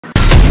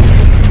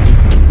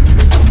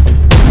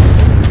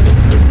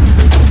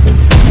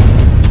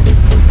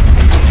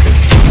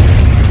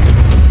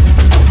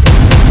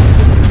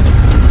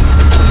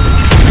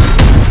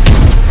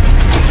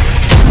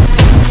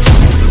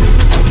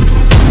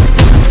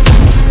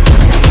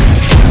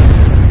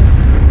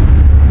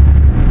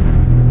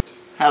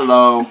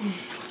Hello.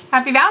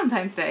 Happy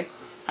Valentine's Day.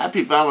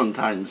 Happy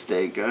Valentine's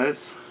Day,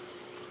 guys.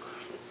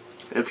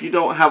 If you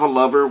don't have a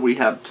lover, we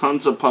have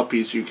tons of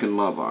puppies you can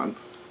love on.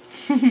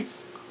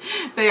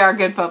 They are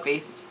good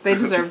puppies. They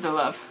deserve the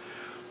love.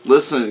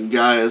 Listen,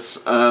 guys,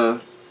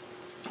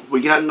 we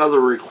got another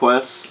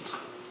request.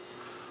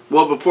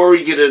 Well, before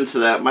we get into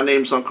that, my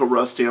name's Uncle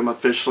Rusty. I'm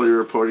officially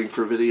reporting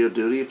for video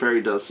duty.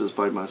 Fairy Dust is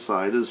by my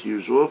side, as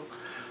usual.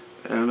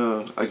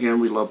 And, again,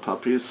 we love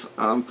puppies.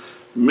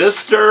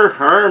 Mr.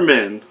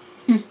 Herman.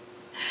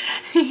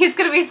 He's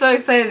going to be so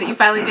excited that you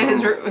finally did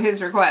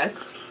his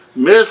request.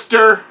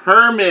 Mr.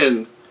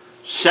 Herman.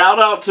 Shout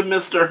out to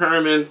Mr.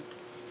 Herman.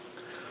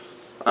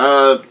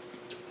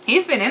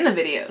 He's been in the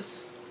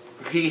videos.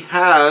 He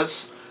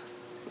has.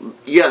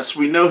 Yes,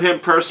 we know him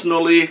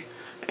personally.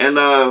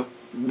 And,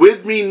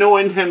 with me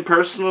knowing him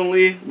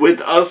personally, with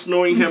us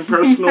knowing him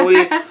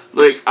personally,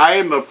 like, I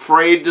am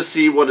afraid to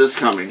see what is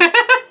coming.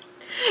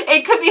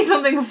 It could be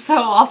something so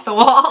off the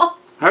wall.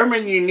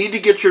 Herman, you need to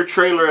get your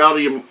trailer out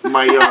of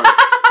my yard.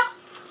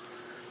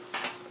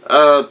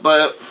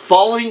 But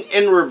Falling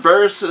in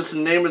Reverse is the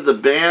name of the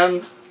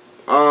band.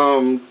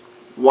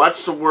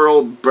 Watch the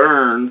World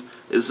Burn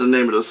is the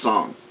name of the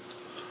song.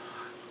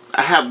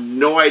 I have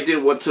no idea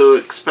what to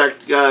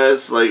expect,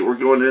 guys. Like, we're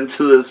going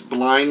into this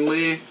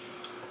blindly.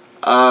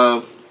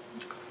 But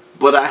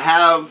I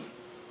have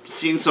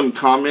seen some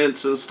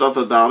comments and stuff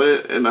about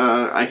it, and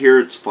I hear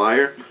it's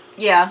fire.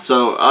 Yeah.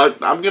 So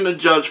I'm gonna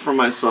judge for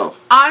myself.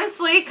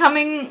 Honestly,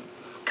 coming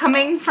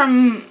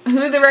from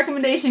who the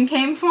recommendation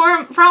came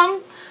from,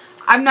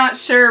 I'm not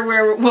sure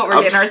what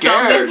we're getting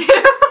ourselves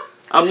into.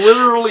 I'm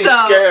literally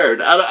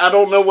scared. I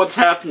don't know what's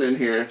happening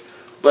here,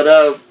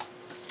 but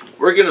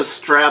we're gonna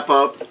strap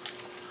up.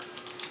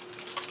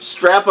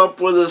 Strap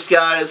up with us,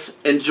 guys.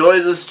 Enjoy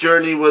this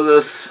journey with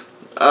us.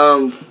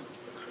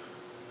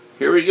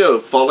 Here we go.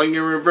 Falling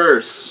in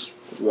Reverse.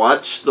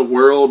 Watch the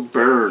World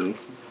Burn.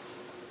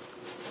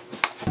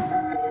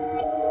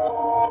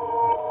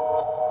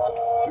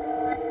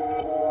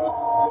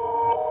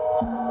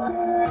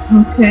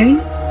 Okay.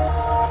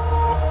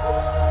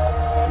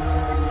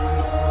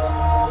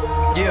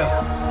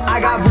 Yeah,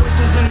 I got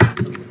voices in.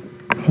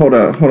 Hold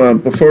on.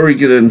 Before we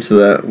get into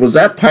that, was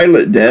that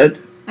pilot dead?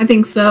 I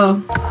think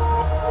so.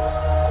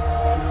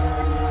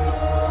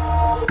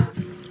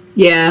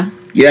 Yeah.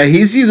 Yeah,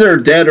 he's either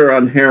dead or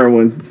on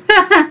heroin.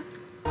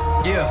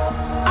 Yeah,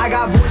 I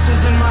got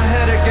voices in my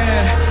head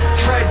again.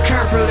 Tread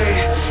carefully,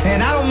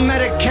 and I don't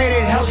medicate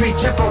it. Helps me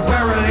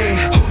temporarily.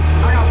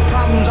 I got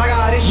problems, I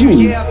got issues.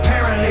 Yeah,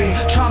 apparently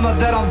trauma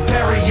that I'm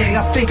burying.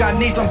 I think I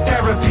need some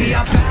therapy.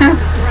 I'm back with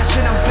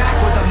depression. I'm back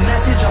with a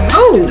message. I'm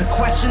asking the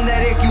question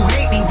that if you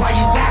hate me, why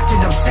you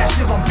acting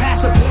obsessive? I'm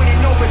past the point and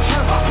no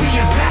return by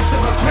being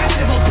passive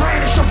aggressive. I'll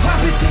brandish a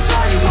weapon, teach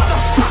all you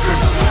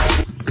motherfuckers a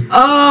lesson.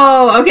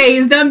 Oh, okay,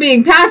 he's done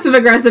being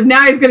passive-aggressive.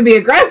 Now he's going to be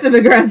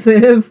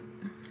aggressive-aggressive.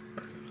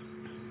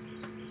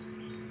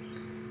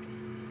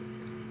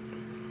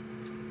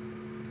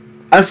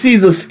 I see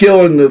the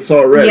skill in this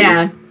already.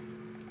 Yeah.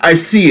 I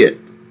see it.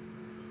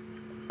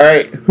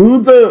 Alright,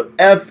 who the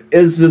F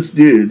is this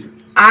dude?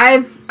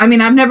 I've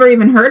never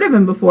even heard of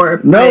him before.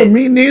 No,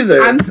 me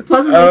neither. I'm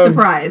pleasantly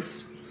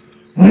surprised.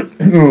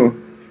 I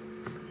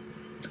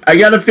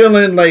got a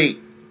feeling like...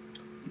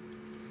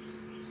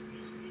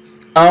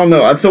 I don't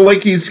know. I feel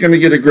like he's going to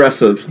get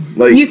aggressive.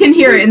 Like you can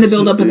hear it in the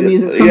build-up of the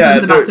music.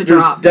 Something's about to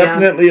drop. There's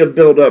definitely a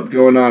build-up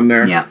going on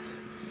there. Yep.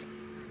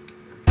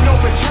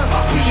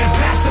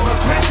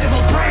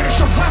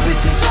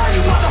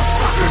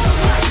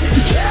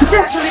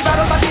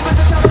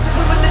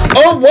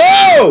 Oh,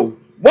 whoa!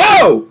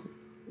 Whoa!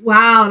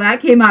 Wow, that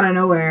came out of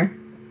nowhere.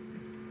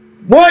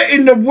 What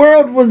in the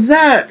world was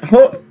that?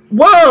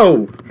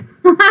 Whoa!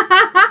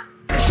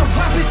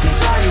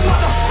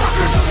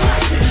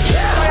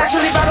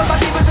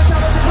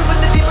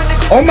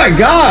 Oh my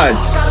God!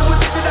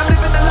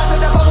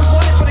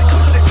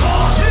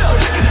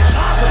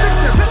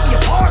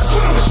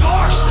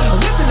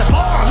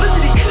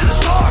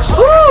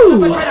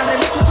 Ooh!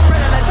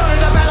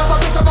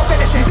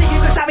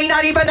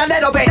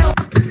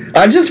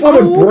 I just want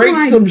to break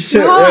some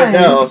shit right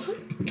now.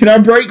 Can I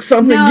break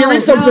something? No, give me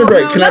something to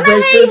break. Can I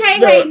break this?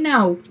 Hey,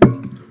 no.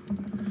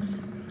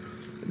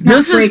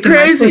 This is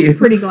crazy.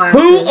 Pretty glasses.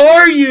 Who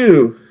are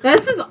you?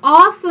 This is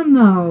awesome,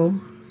 though.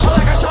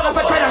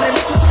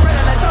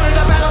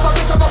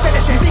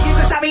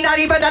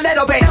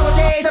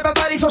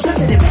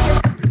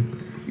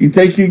 You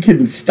think you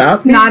can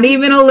stop me? Not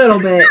even a little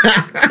bit.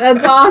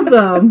 That's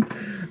awesome.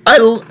 I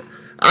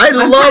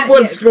love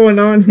what's going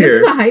on here.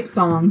 This is a hype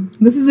song.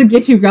 This is a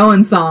get you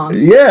going song.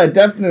 Yeah,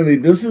 definitely.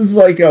 This is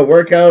like a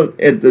workout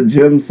at the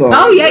gym song.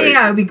 Oh, yeah,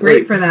 yeah. It would be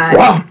great for that.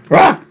 Rah,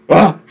 rah,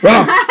 rah,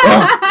 rah,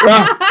 rah,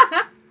 rah.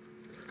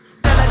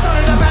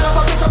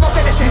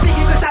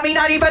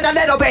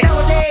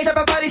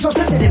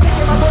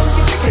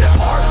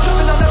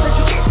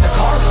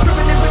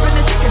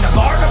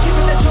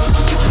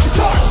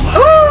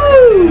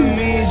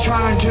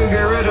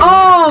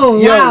 Oh,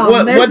 Yo,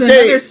 wow. There's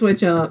another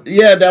switch up.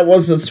 Yeah, that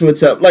was a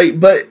switch up. Like,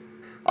 but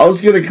I was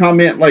gonna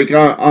comment like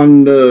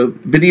on the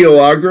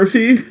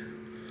videography.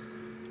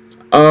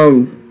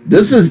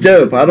 This is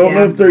dope. I don't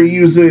know if they're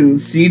using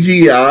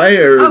CGI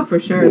or for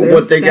sure.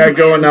 what they got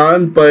going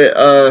on, but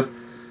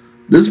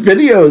this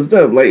video is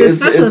dope. Like it's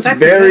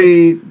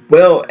very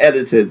well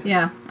edited.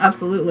 Yeah,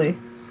 absolutely.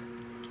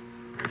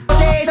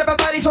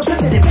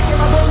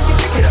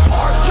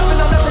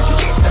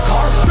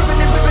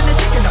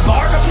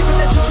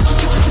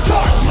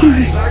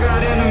 I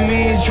got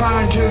enemies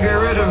trying to get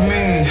rid of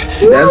me.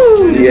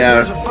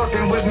 That's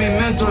fucking with me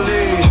mentally.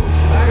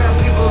 I got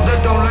people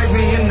that don't like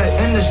me in the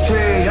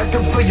industry. I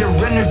can feel your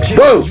energy.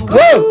 Whoa,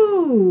 whoa!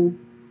 Ooh.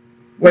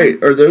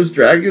 Wait, are those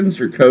dragons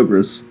or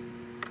cobras?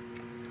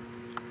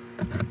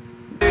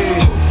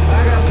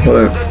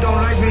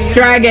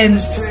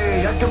 Dragons.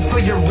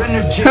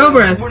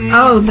 Cobras.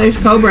 Oh, there's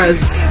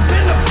cobras.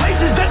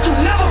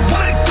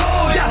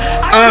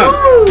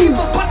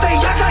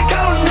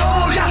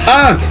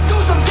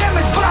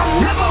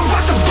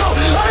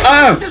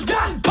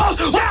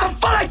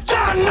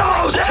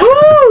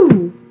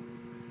 Ooh!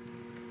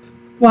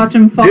 Watch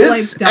him fall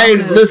like dominoes. Hey,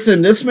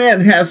 listen, this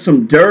man has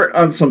some dirt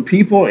on some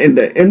people in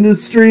the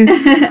industry,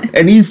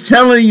 and he's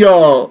telling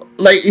y'all,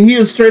 like, he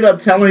is straight up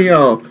telling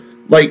y'all,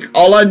 like,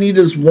 all I need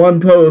is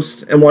one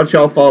post and watch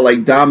y'all fall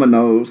like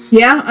dominoes.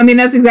 Yeah, I mean,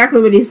 that's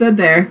exactly what he said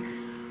there.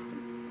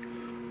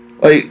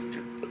 Like,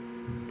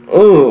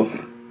 oh,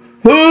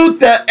 who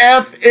the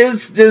F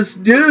is this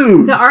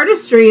dude? The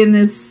artistry in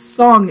this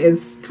song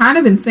is kind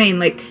of insane.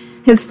 Like,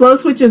 his flow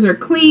switches are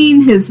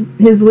clean, his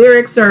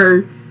lyrics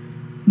are,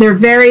 they're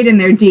varied and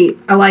they're deep.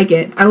 I like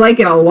it. I like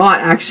it a lot,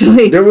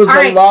 actually. There was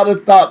a lot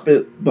of thought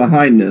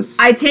behind this.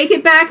 I take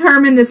it back,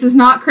 Herman. This is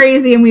not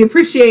crazy, and we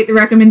appreciate the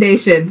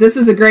recommendation. This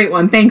is a great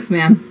one. Thanks,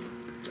 man.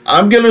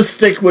 I'm going to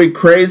stick with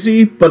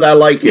crazy, but I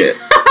like it.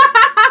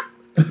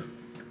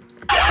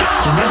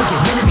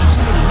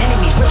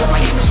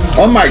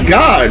 Oh, my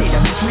God.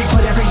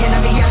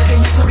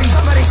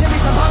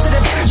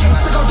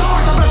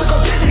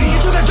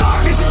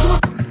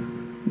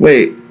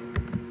 Wait.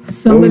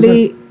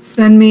 Somebody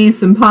send me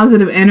some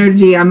positive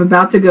energy. I'm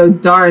about to go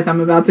Darth.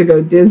 I'm about to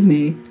go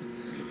Disney.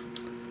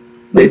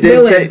 They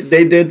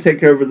did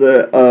take over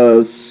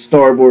the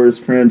Star Wars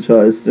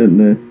franchise, didn't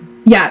they?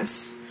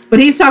 Yes. But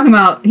he's talking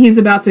about he's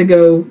about to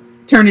go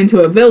turn into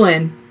a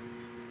villain.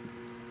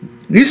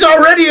 He's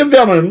already a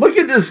villain. Look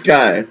at this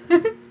guy.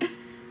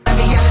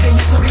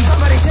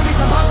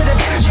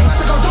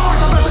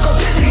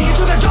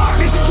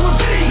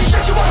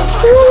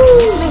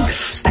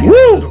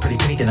 Woo!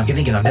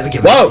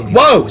 Whoa,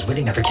 whoa!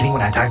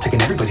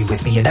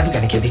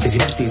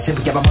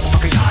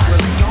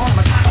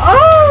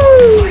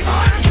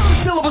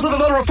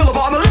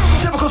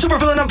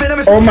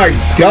 Oh my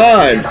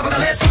God!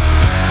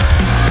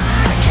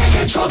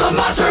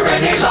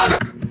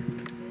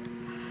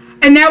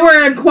 And now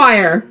we're in a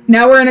choir.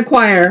 Now we're in a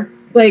choir.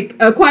 Like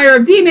a choir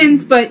of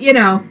demons, but you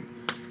know,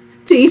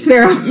 to each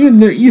their own.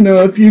 You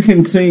know, if you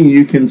can sing,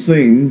 you can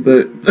sing,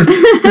 but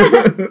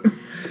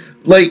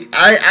like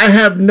I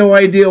have no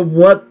idea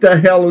what the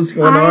hell is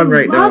going on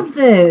right now. I love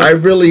this. I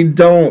really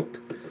don't.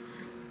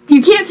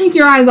 You can't take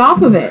your eyes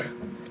off of it.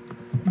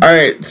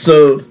 Alright,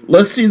 so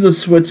let's see the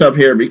switch up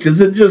here,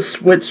 because it just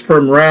switched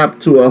from rap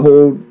to a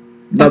whole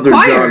other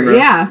genre.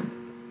 Yeah.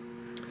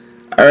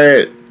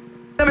 Alright.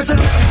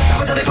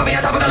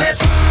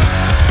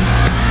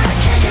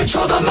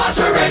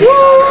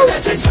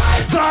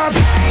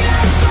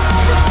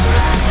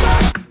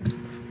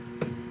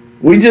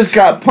 We just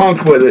got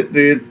punk with it,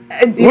 dude.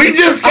 We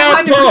just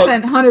got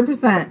 100%, punk.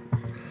 100%.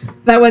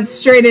 That went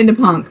straight into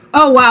punk.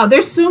 Oh, wow.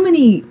 There's so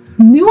many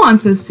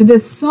nuances to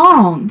this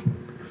song.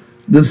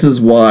 This is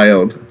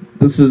wild.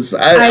 This is...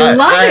 I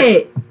love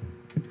it.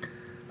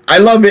 I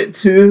love it,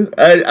 too.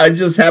 I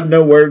just have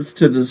no words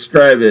to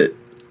describe it.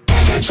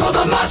 Control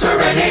the monster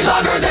any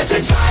longer that's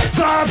inside.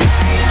 The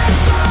pain and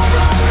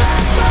sorrow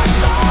left us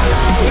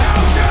solo.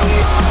 Now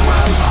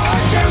tomorrow's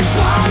hard to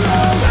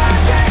swallow.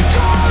 That is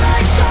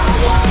calling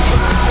someone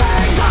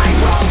falling.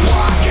 Tightrope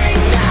walking,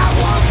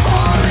 now I'm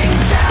falling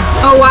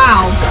down. Oh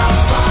wow.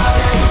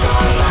 Falling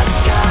from the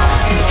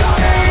sky.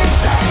 Come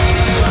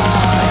save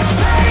us.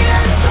 Pain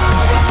and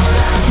sorrow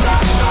left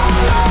us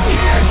solo.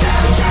 Here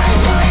today,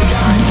 bring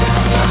on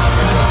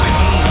tomorrow.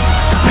 Pain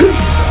inside is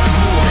the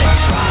pool that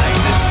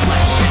dries this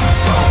flesh and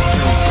bone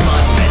through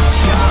blood and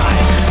sky.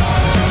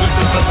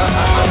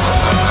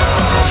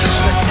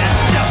 The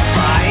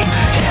death-defying,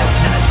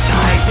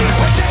 hypnotizing.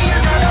 One day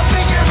you're gonna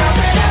figure out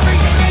that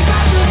everything they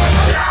got you was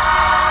a lie.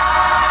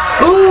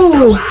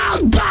 Ooh.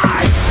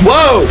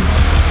 Whoa!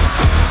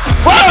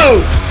 Whoa!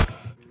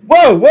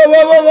 Whoa! Whoa! Whoa!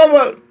 Whoa! Whoa!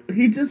 Whoa!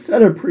 He just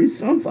set a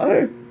priest on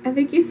fire. I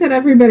think he set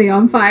everybody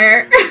on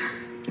fire.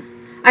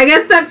 I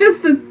guess that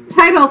fits the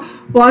title.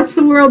 Watch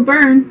the world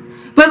burn.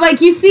 But like,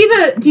 do you see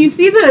the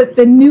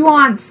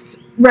nuanced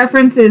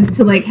references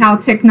to like how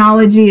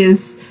technology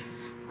is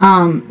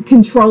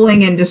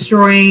controlling and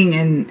destroying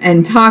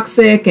and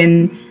toxic,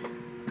 and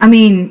I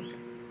mean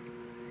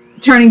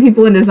turning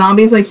people into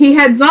zombies? Like, he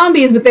had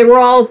zombies, but they were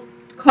all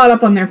caught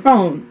up on their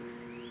phone.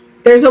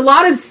 There's a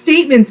lot of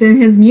statements in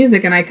his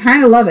music, and I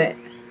kind of love it.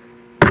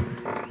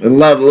 A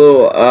lot of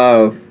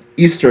little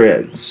Easter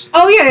eggs.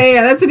 Oh,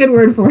 yeah, that's a good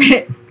word for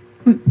it.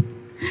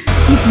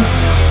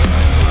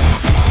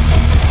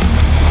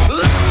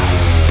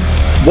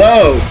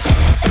 Whoa!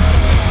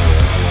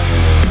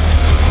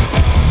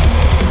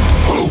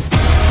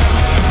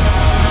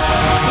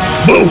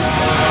 Boom!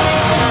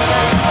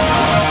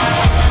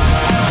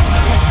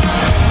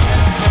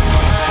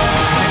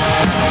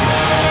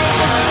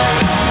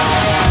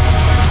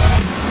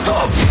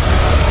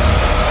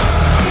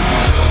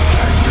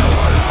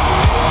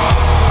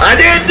 I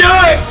didn't do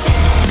it!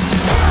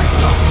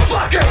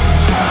 Fuck it!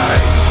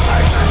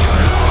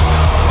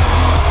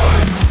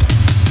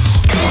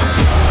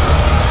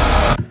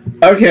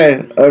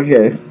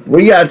 Okay.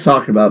 We gotta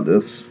talk about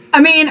this. I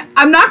mean,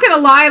 I'm not gonna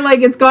lie, like,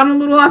 it's gone a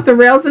little off the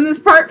rails in this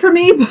part for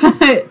me,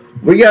 but...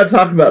 We gotta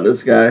talk about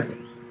this guy.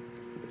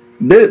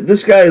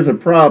 This guy is a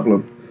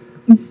problem.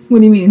 What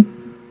do you mean?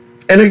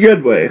 In a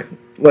good way.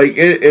 Like,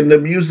 in the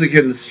music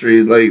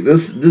industry, like,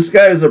 this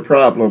guy is a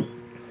problem.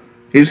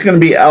 He's gonna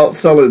be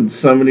outselling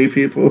so many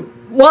people.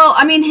 Well,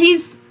 I mean,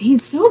 he's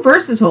so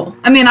versatile.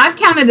 I mean, I've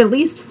counted at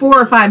least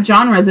 4 or 5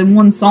 genres in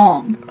one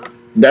song.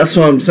 That's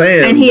what I'm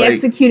saying. And he like,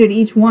 executed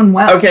each one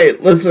well. Okay,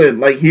 listen,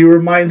 like, he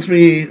reminds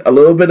me a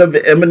little bit of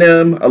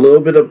Eminem, a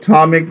little bit of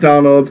Tom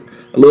McDonald,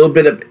 a little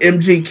bit of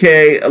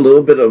MGK, a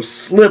little bit of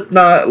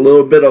Slipknot, a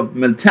little bit of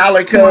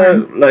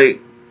Metallica, Korn.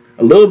 like,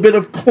 a little bit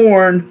of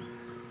Korn.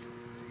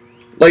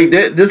 Like,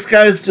 this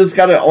guy's just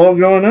got it all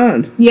going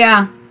on.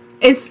 Yeah.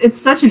 It's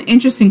such an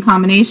interesting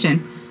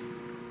combination.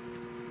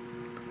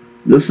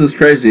 This is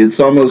crazy. It's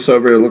almost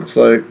over, it looks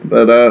like.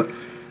 But,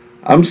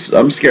 I'm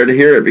scared to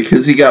hear it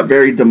because he got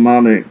very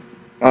demonic.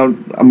 I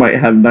might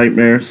have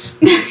nightmares.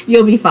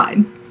 You'll be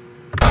fine.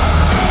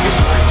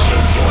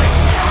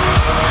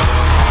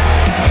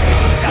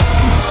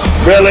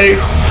 Really?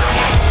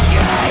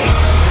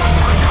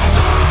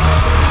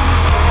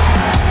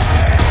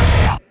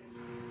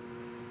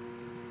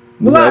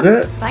 Was that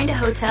it? Find a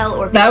hotel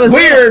or That was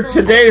We're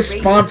today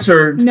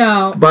sponsored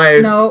No. by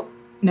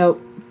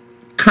Nope.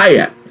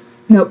 Kayak.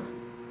 Nope.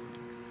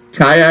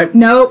 Kayak?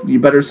 Nope. You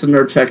better send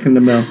her a check in the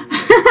mail.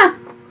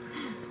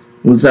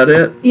 Was that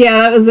it? Yeah,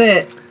 that was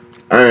it.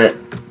 Alright.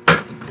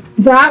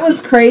 That was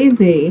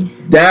crazy.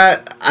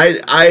 That,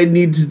 I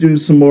need to do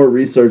some more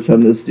research on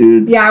this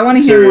dude. Yeah, I want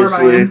to hear more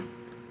about him.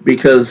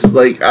 Because,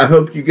 like, I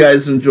hope you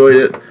guys enjoyed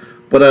it.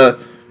 But,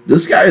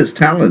 this guy is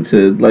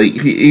talented. Like,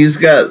 he's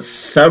got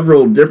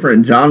several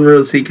different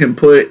genres he can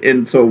put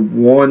into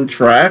one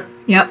track.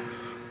 Yep.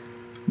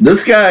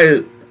 This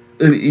guy,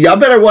 y'all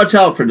better watch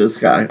out for this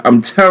guy.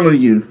 I'm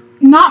telling you.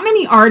 Not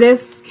many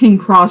artists can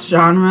cross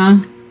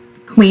genre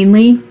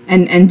cleanly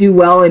and do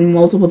well in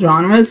multiple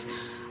genres.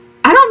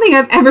 I don't think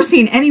I've ever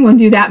seen anyone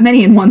do that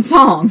many in one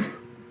song.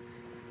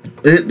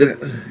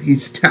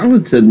 He's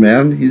talented,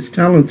 man. He's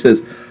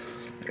talented.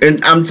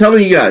 And I'm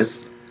telling you guys,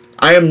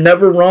 I am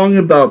never wrong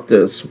about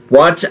this.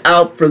 Watch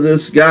out for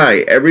this guy.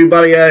 Every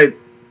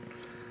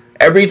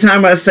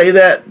time I say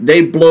that,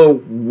 they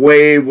blow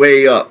way,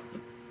 way up.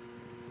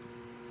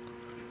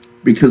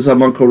 Because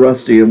I'm Uncle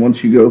Rusty, and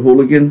once you go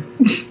hooligan,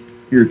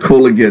 you're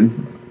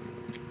cooligan.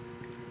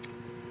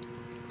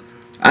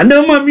 I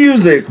know my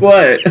music,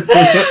 what?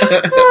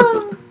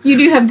 You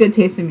do have good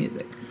taste in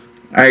music.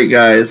 Alright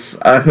guys,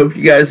 I hope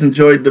you guys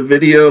enjoyed the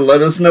video.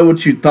 Let us know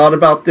what you thought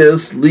about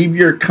this. Leave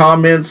your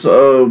comments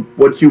of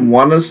what you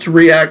want us to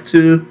react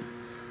to.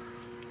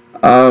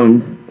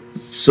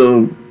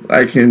 So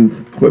I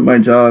can quit my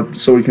job,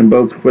 so we can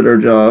both quit our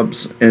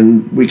jobs,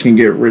 and we can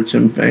get rich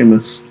and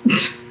famous.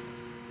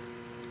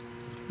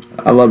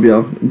 I love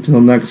y'all.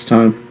 Until next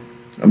time,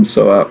 I'm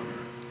so out.